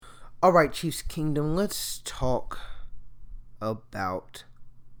All right, Chiefs Kingdom, let's talk about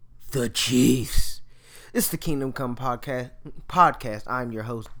the Chiefs. This is the Kingdom Come podcast. I'm your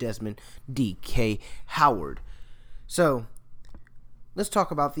host, Desmond D.K. Howard. So, let's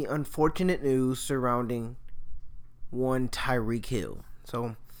talk about the unfortunate news surrounding one Tyreek Hill.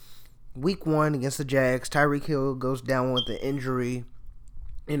 So, week 1 against the Jags, Tyreek Hill goes down with an injury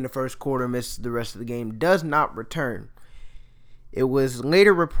in the first quarter, misses the rest of the game, does not return. It was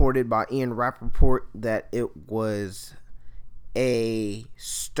later reported by Ian Rappaport that it was a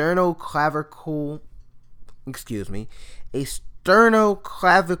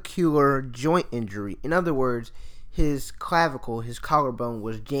sternoclavicular joint injury. In other words, his collarbone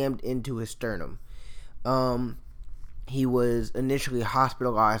was jammed into his sternum. He was initially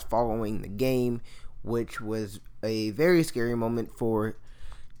hospitalized following the game, which was a very scary moment for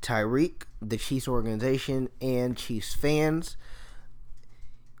Tyreek, the Chiefs organization, and Chiefs fans.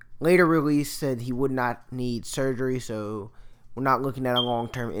 Later release said he would not need surgery, so we're not looking at a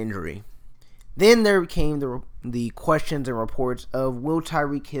long-term injury. Then there came the questions and reports of, will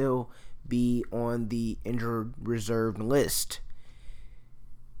Tyreek Hill be on the injured reserve list?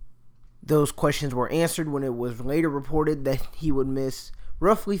 Those questions were answered when it was later reported that he would miss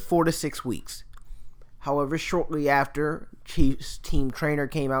roughly 4 to 6 weeks. However, shortly after, Chiefs team trainer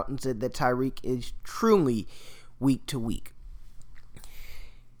came out and said that Tyreek is truly week to week.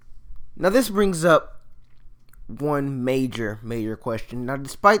 Now, this brings up one major question. Now,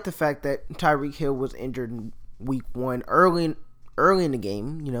 despite the fact that Tyreek Hill was injured in week 1 early in the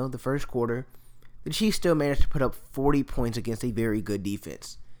game, the first quarter, the Chiefs still managed to put up 40 points against a very good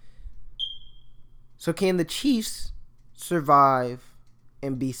defense. So can the Chiefs survive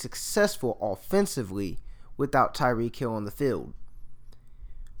and be successful offensively without Tyreek Hill on the field?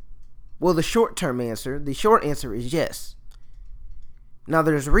 Well, the short answer is yes. Now,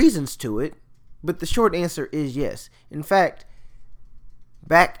 there's reasons to it, but the short answer is yes. In fact,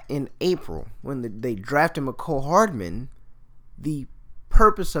 back in April, when they drafted McCole Hardman, the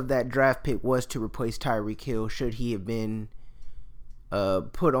purpose of that draft pick was to replace Tyreek Hill should he have been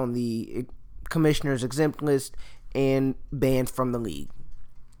put on the commissioner's exempt list and banned from the league.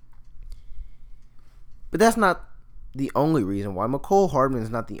 But that's not the only reason why. McCole Hardman is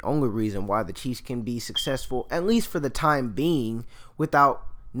not the only reason why the Chiefs can be successful, at least for the time being, without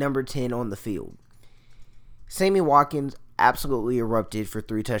number 10 on the field. Sammy Watkins absolutely erupted for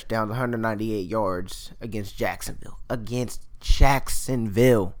 3 touchdowns, 198 yards against Jacksonville.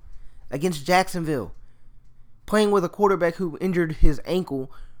 Playing with a quarterback who injured his ankle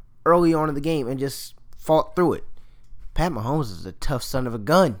early on in the game and just fought through it. Pat Mahomes is a tough son of a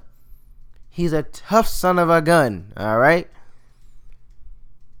gun. He's a tough son of a gun, all right?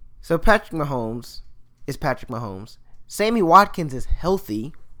 So Patrick Mahomes is Patrick Mahomes. Sammy Watkins is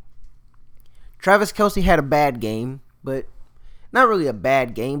healthy. Travis Kelce had a bad game, but not really a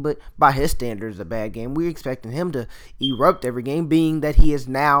bad game, but by his standards, a bad game. We're expecting him to erupt every game, being that he is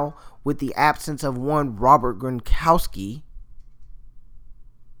now, with the absence of one Robert Gronkowski,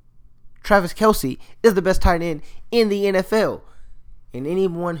 Travis Kelce is the best tight end in the NFL. And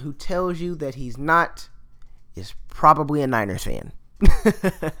anyone who tells you that he's not is probably a Niners fan.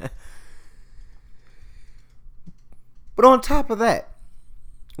 But on top of that,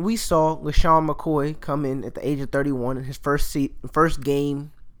 we saw LaShawn McCoy come in at the age of 31 in his first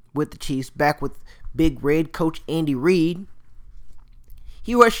game with the Chiefs, back with Big Red coach Andy Reid.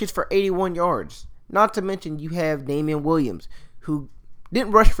 He rushes for 81 yards. Not to mention you have Damian Williams, who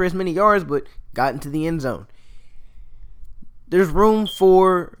didn't rush for as many yards, but got into the end zone. There's room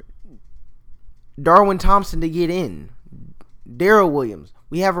for Darwin Thompson to get in. Darrell Williams.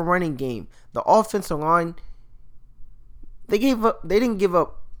 We have a running game. The offensive line, they didn't give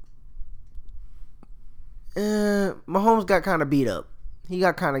up. Mahomes got kind of beat up. He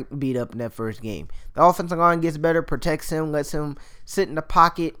got kind of beat up in that first game. The offensive line gets better, protects him, lets him sit in the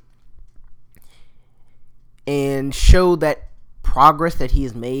pocket, and show that progress that he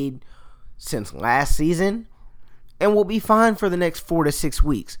has made since last season. And we'll be fine for the next 4 to 6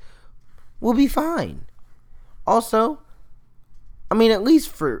 weeks. We'll be fine. Also, at least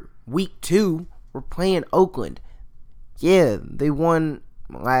for week 2, we're playing Oakland. Yeah, they won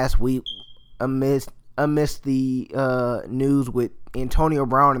last week amidst the news with Antonio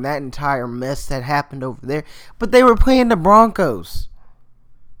Brown and that entire mess that happened over there. But they were playing the Broncos.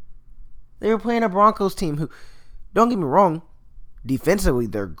 They were playing a Broncos team who, don't get me wrong, defensively,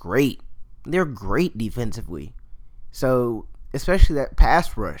 they're great. They're great defensively. So, especially that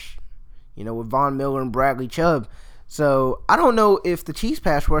pass rush, with Von Miller and Bradley Chubb. So, I don't know if the Chiefs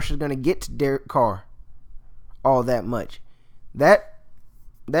pass rush is going to get to Derek Carr all that much. That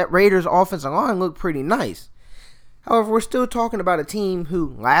that Raiders offensive line looked pretty nice. However, we're still talking about a team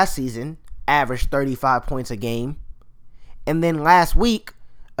who last season averaged 35 points a game. And then last week,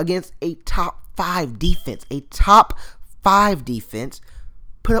 against a top 5 defense,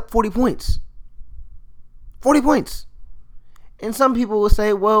 put up 40 points. 40 points. And some people will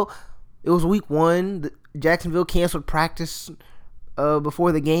say, well, it was week 1. Jacksonville canceled practice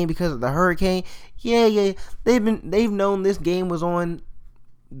before the game because of the hurricane. Yeah. They've known this game was on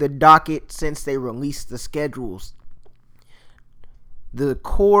the docket since they released the schedules. The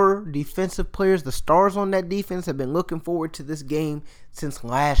core defensive players, the stars on that defense, have been looking forward to this game since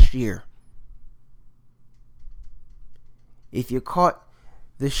last year. If you caught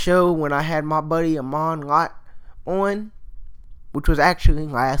the show when I had my buddy Amon Lott on, which was actually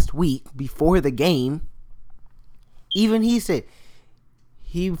last week before the game, even he said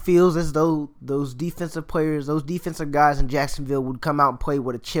he feels as though those defensive players, those defensive guys in Jacksonville would come out and play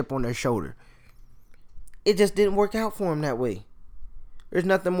with a chip on their shoulder. It just didn't work out for him that way. There's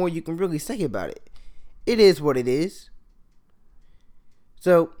nothing more you can really say about it. It is what it is.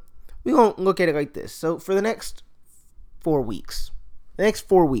 So, we're going to look at it like this. So, for the next 4 weeks,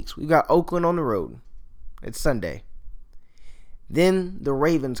 we got Oakland on the road. It's Sunday. Then the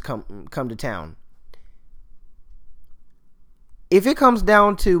Ravens come to town. If it comes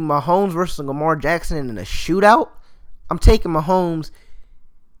down to Mahomes versus Lamar Jackson in a shootout, I'm taking Mahomes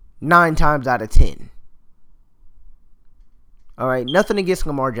 9 times out of 10. All right, nothing against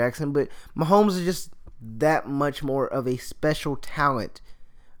Lamar Jackson, but Mahomes is just that much more of a special talent.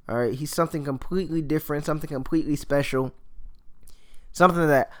 All right, he's something completely different, something completely special, something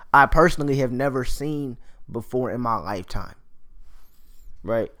that I personally have never seen before in my lifetime.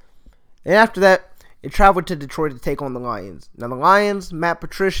 Right, and after that, it traveled to Detroit to take on the Lions. Now, the Lions, Matt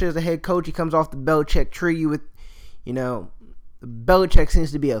Patricia is the head coach. He comes off the Belichick tree with, Belichick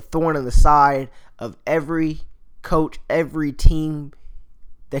seems to be a thorn in the side of every coach, every team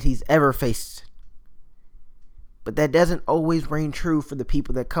that he's ever faced. But that doesn't always reign true for the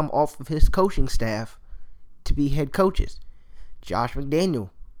people that come off of his coaching staff to be head coaches. Josh McDaniel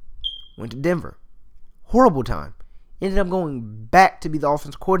went to Denver. Horrible time. Ended up going back to be the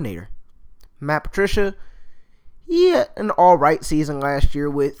offensive coordinator. Matt Patricia, he had an all-right season last year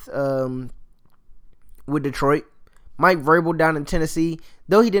with Detroit. Mike Vrabel down in Tennessee,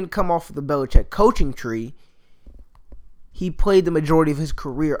 though he didn't come off of the Belichick coaching tree, he played the majority of his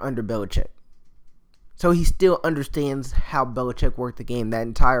career under Belichick. So he still understands how Belichick worked the game, that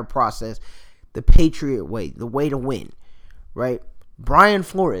entire process, the Patriot way, the way to win, right? Brian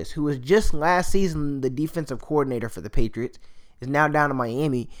Flores, who was just last season the defensive coordinator for the Patriots, is now down in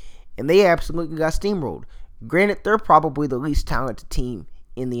Miami, and they absolutely got steamrolled. Granted, they're probably the least talented team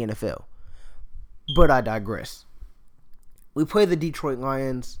in the NFL. But I digress. We play the Detroit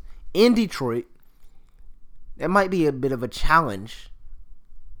Lions in Detroit. That might be a bit of a challenge,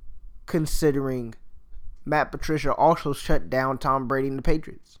 considering Matt Patricia also shut down Tom Brady and the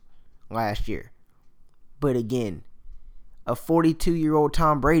Patriots last year. But again, a 42-year-old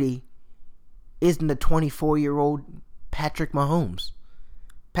Tom Brady isn't a 24-year-old Patrick Mahomes.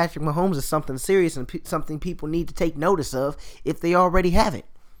 Patrick Mahomes is something serious and something people need to take notice of if they already haven't.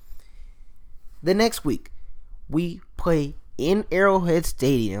 The next week, we play in Arrowhead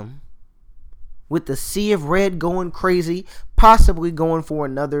Stadium with the Sea of Red going crazy, possibly going for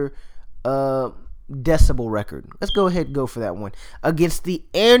another decibel record. Let's go ahead and go for that one. Against the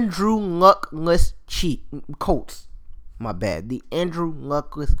Andrew Luckless Colts. My bad. The Andrew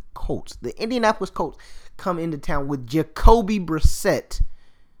Luckless Colts. The Indianapolis Colts come into town with Jacoby Brissett.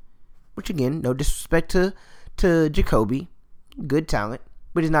 Which, again, no disrespect to Jacoby. Good talent.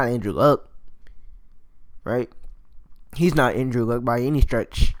 But he's not Andrew Luck. Right? He's not Andrew Luck by any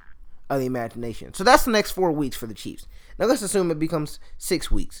stretch of the imagination. So that's the next 4 weeks for the Chiefs. Now let's assume it becomes 6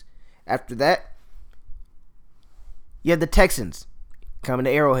 weeks. After that, you have the Texans coming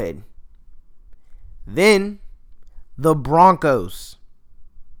to Arrowhead. Then, the Broncos.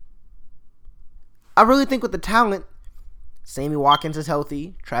 I really think with the talent, Sammy Watkins is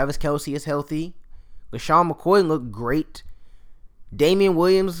healthy. Travis Kelce is healthy. LaShawn McCoy looked great. Damian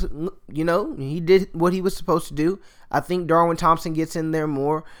Williams, he did what he was supposed to do. I think Darwin Thompson gets in there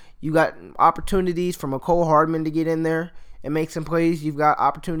more. You got opportunities for McCole Hardman to get in there and make some plays. You've got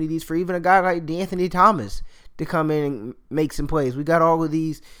opportunities for even a guy like D'Anthony Thomas to come in and make some plays. We got all of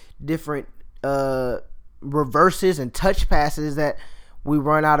these different reverses and touch passes that we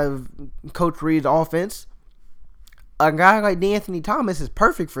run out of Coach Reed's offense. A guy like D'Anthony Thomas is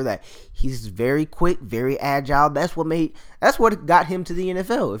perfect for that. He's very quick, very agile. That's what got him to the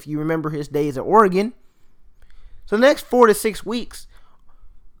NFL, if you remember his days at Oregon. So the next 4 to 6 weeks,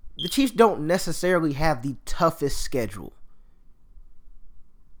 the Chiefs don't necessarily have the toughest schedule.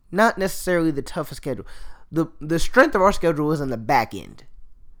 Not necessarily the toughest schedule. The strength of our schedule is in the back end,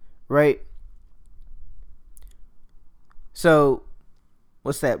 right? So,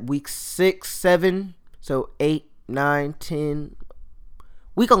 what's that? Week 6, 7, so 8, 9, 10,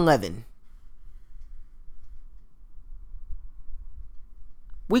 week 11.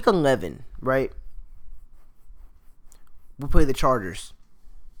 Week 11, right? We play the Chargers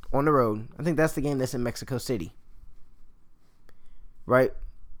on the road. I think that's the game that's in Mexico City, right?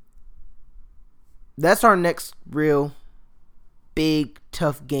 That's our next real big,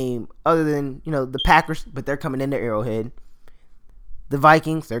 tough game other than, the Packers, but they're coming into Arrowhead. The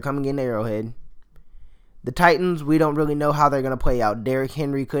Vikings, they're coming into Arrowhead. The Titans, we don't really know how they're going to play out. Derrick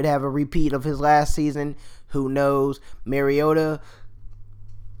Henry could have a repeat of his last season. Who knows? Mariota,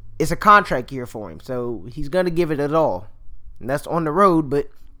 it's a contract year for him, so he's going to give it all. And that's on the road, but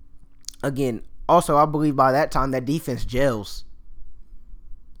again, also, I believe by that time that defense gels.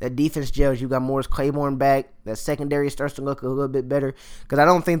 You got Morris Claiborne back. That secondary starts to look a little bit better. Because I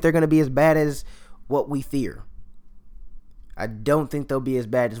don't think they're going to be as bad as what we fear.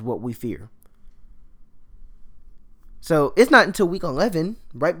 So, it's not until week 11,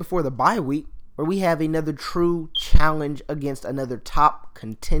 right before the bye week, where we have another true challenge against another top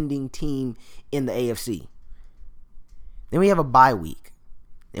contending team in the AFC. Then we have a bye week.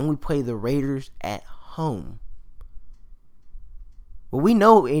 Then we play the Raiders at home. Well, we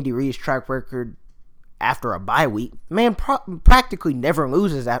know Andy Reid's track record after a bye week. Man practically never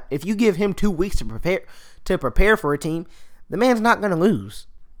loses. If you give him 2 weeks to prepare for a team, the man's not going to lose.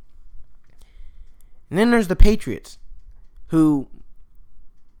 And then there's the Patriots, who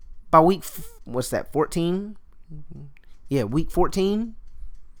by week 14? Yeah, week 14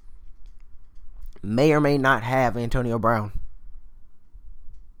 may or may not have Antonio Brown.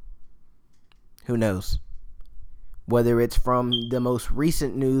 Who knows? Whether it's from the most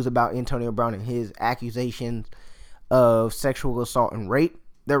recent news about Antonio Brown and his accusations of sexual assault and rape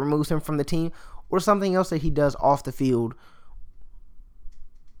that removes him from the team, or something else that he does off the field.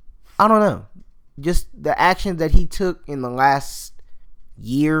 I don't know. Just the actions that he took in the last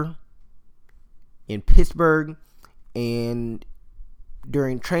year in Pittsburgh and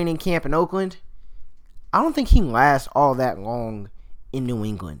during training camp in Oakland, I don't think he lasts all that long in New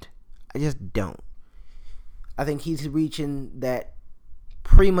England. I just don't. I think he's reaching that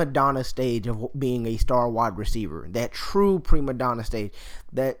prima donna stage of being a star wide receiver. That true prima donna stage.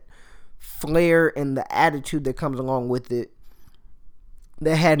 That flair and the attitude that comes along with it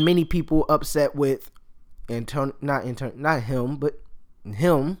that had many people upset with not him,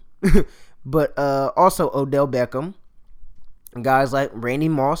 but also Odell Beckham. Guys like Randy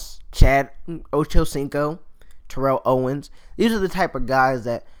Moss, Chad Ochocinco, Terrell Owens. These are the type of guys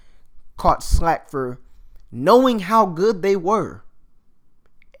that caught slack for knowing how good they were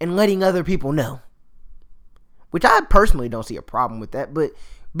and letting other people know. Which I personally don't see a problem with that, but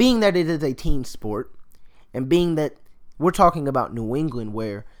being that it is a team sport and being that we're talking about New England,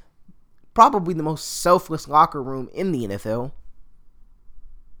 where probably the most selfless locker room in the NFL,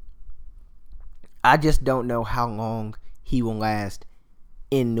 I just don't know how long he will last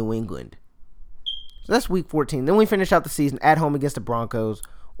in New England. So that's week 14. Then we finish out the season at home against the Broncos,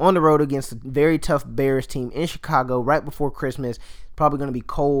 on the road against a very tough Bears team in Chicago right before Christmas. Probably going to be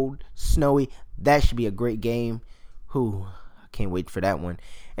cold, snowy. That should be a great game. I can't wait for that one.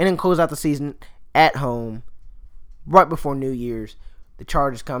 And then close out the season at home right before New Year's. The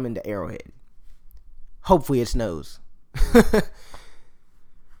Chargers come into Arrowhead. Hopefully it snows.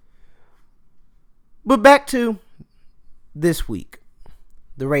 But back to this week.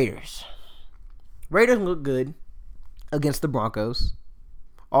 The Raiders. Raiders look good against the Broncos.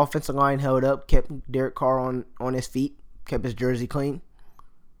 Offensive line held up, kept Derek Carr on his feet, kept his jersey clean.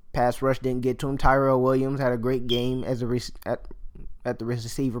 Pass rush didn't get to him. Tyrell Williams had a great game at the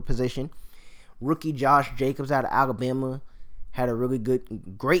receiver position. Rookie Josh Jacobs out of Alabama had a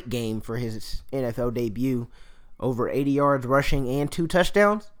great game for his NFL debut. Over 80 yards rushing and 2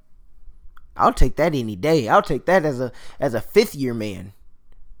 touchdowns. I'll take that any day. I'll take that as a fifth-year man,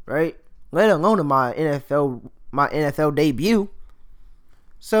 right? Let alone in my NFL debut.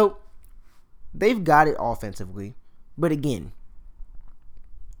 So, they've got it offensively. But again,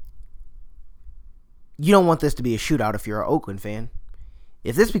 you don't want this to be a shootout if you're an Oakland fan.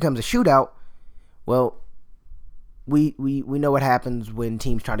 If this becomes a shootout, well, we know what happens when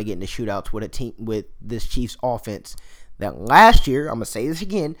teams try to get into shootouts with this Chiefs offense. That last year, I'm going to say this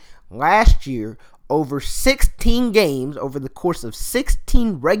again, over 16 games, over the course of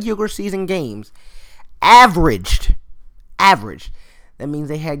 16 regular season games, averaged. That means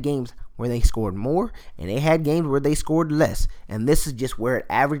they had games where they scored more, and they had games where they scored less. And this is just where it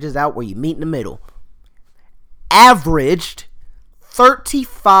averages out, where you meet in the middle. Averaged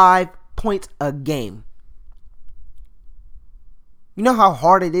 35 points a game. You know how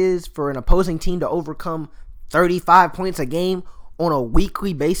hard it is for an opposing team to overcome 35 points a game on a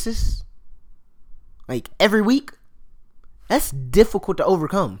weekly basis? Like every week? That's difficult to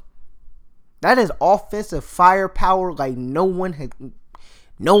overcome. That is offensive firepower like no one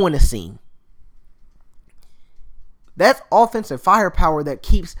has seen. That's offensive firepower that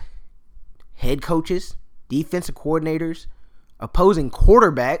keeps head coaches, defensive coordinators, opposing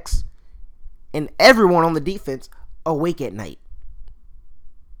quarterbacks, and everyone on the defense awake at night.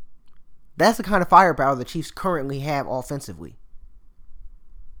 That's the kind of firepower the Chiefs currently have offensively.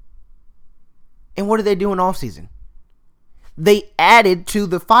 And what did they do in offseason? They added to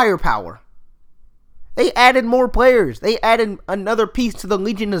the firepower. They added more players. They added another piece to the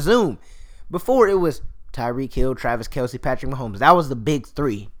Legion of Zoom. Before it was Tyreek Hill, Travis Kelce, Patrick Mahomes. That was the big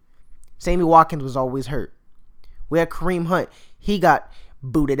three. Sammy Watkins was always hurt. We had Kareem Hunt. He got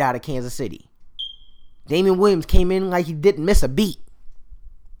booted out of Kansas City. Damian Williams came in like he didn't miss a beat.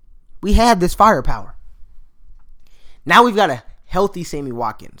 We had this firepower. Now we've got a healthy Sammy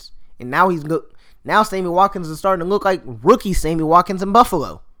Watkins. And now he's good. Now Sammy Watkins is starting to look like rookie Sammy Watkins in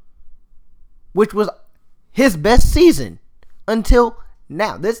Buffalo, which was his best season until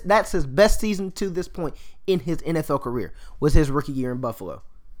now. That's his best season to this point in his NFL career, was his rookie year in Buffalo.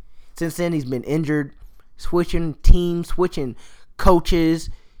 Since then, he's been injured, switching teams, switching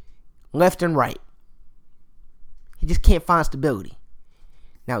coaches, left and right. He just can't find stability.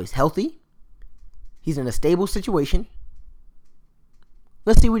 Now he's healthy. He's in a stable situation.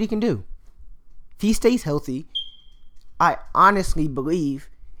 Let's see what he can do. If he stays healthy, I honestly believe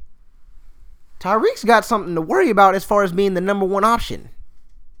Tyreek's got something to worry about as far as being the number one option.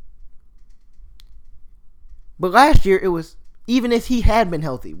 But last year, it was, even if he had been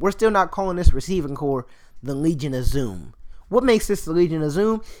healthy, we're still not calling this receiving core the Legion of Zoom. What makes this the Legion of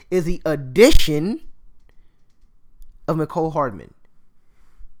Zoom is the addition of Mecole Hardman.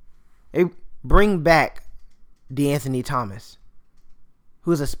 They bring back DeAnthony Thomas,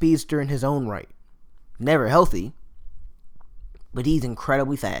 who is a speedster in his own right. Never healthy, but he's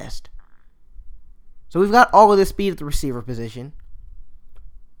incredibly fast. So we've got all of this speed at the receiver position.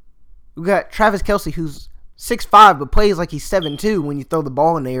 We've got Travis Kelce, who's 6'5", but plays like he's 7'2" when you throw the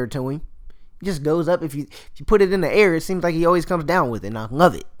ball in the air to him. He just goes up. If you put it in the air, it seems like he always comes down with it, and I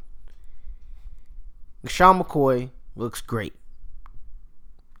love it. LeSean McCoy looks great.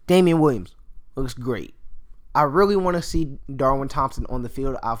 Damian Williams looks great. I really want to see Darwin Thompson on the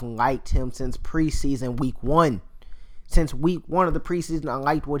field. I've liked him since preseason week 1. Since week 1 of the preseason, I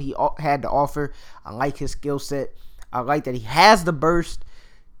liked what he had to offer. I like his skill set. I like that he has the burst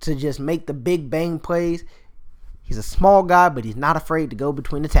to just make the big bang plays. He's a small guy, but he's not afraid to go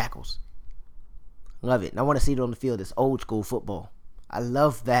between the tackles. Love it. And I want to see it on the field. It's old school football. I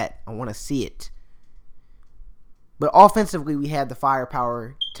love that. I want to see it. But offensively, we had the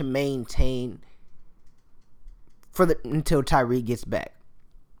firepower to maintain until Tyreek gets back.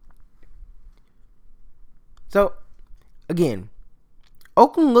 So, again,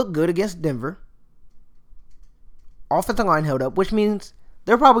 Oakland looked good against Denver. Offensive line held up, which means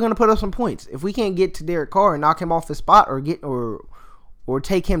they're probably going to put up some points. If we can't get to Derek Carr and knock him off the spot or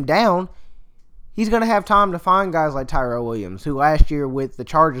take him down, he's going to have time to find guys like Tyrell Williams, who last year with the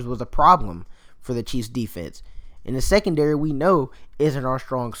Chargers was a problem for the Chiefs defense. In the secondary, we know isn't our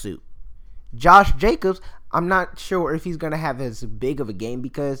strong suit. Josh Jacobs, I'm not sure if he's going to have as big of a game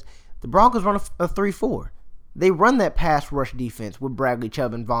because the Broncos run a 3-4. They run that pass rush defense with Bradley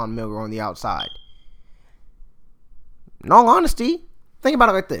Chubb and Von Miller on the outside. In all honesty, think about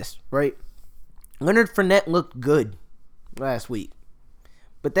it like this, right? Leonard Fournette looked good last week.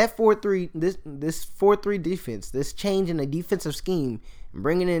 But that 4-3, this 4-3 defense, this change in the defensive scheme, and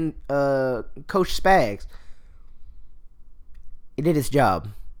bringing in Coach Spags, it did its job.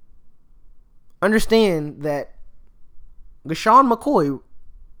 Understand that LeSean McCoy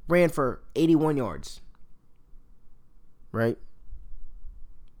ran for 81 yards. Right?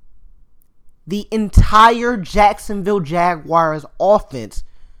 The entire Jacksonville Jaguars offense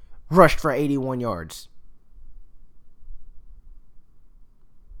rushed for 81 yards.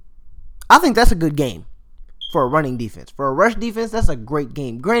 I think that's a good game for a running defense. For a rush defense, that's a great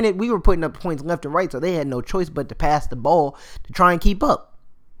game. Granted, we were putting up points left and right, so they had no choice but to pass the ball to try and keep up.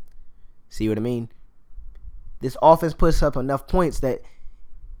 See what I mean? This offense puts up enough points that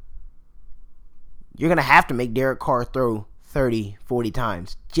you're going to have to make Derek Carr throw 30, 40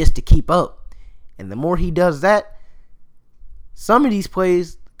 times just to keep up. And the more he does that, Some of these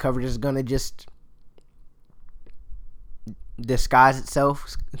plays, coverage is going to just disguise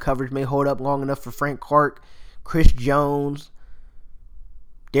itself. Coverage may hold up long enough for Frank Clark, Chris Jones,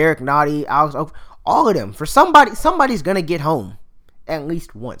 Derek Nottie, Alex Oak, all of them. For somebody's going to get home at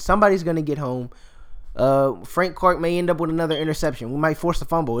least once. Somebody's going to get home. Frank Clark may end up with another interception. We might force a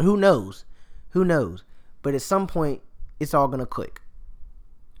fumble. Who knows? But at some point, it's all going to click.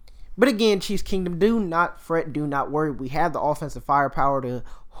 But again, Chiefs Kingdom, do not fret, do not worry. We have the offensive firepower to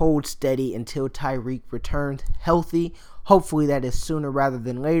hold steady until Tyreek returns healthy. Hopefully that is sooner rather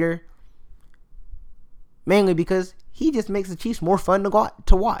than later. Mainly because he just makes the Chiefs more fun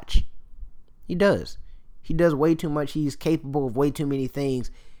to watch. He does. He does way too much. He's capable of way too many things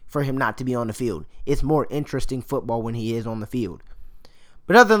for him not to be on the field. It's more interesting football when he is on the field.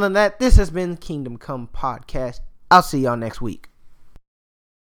 But other than that, this has been Kingdom Come Podcast. I'll see y'all next week.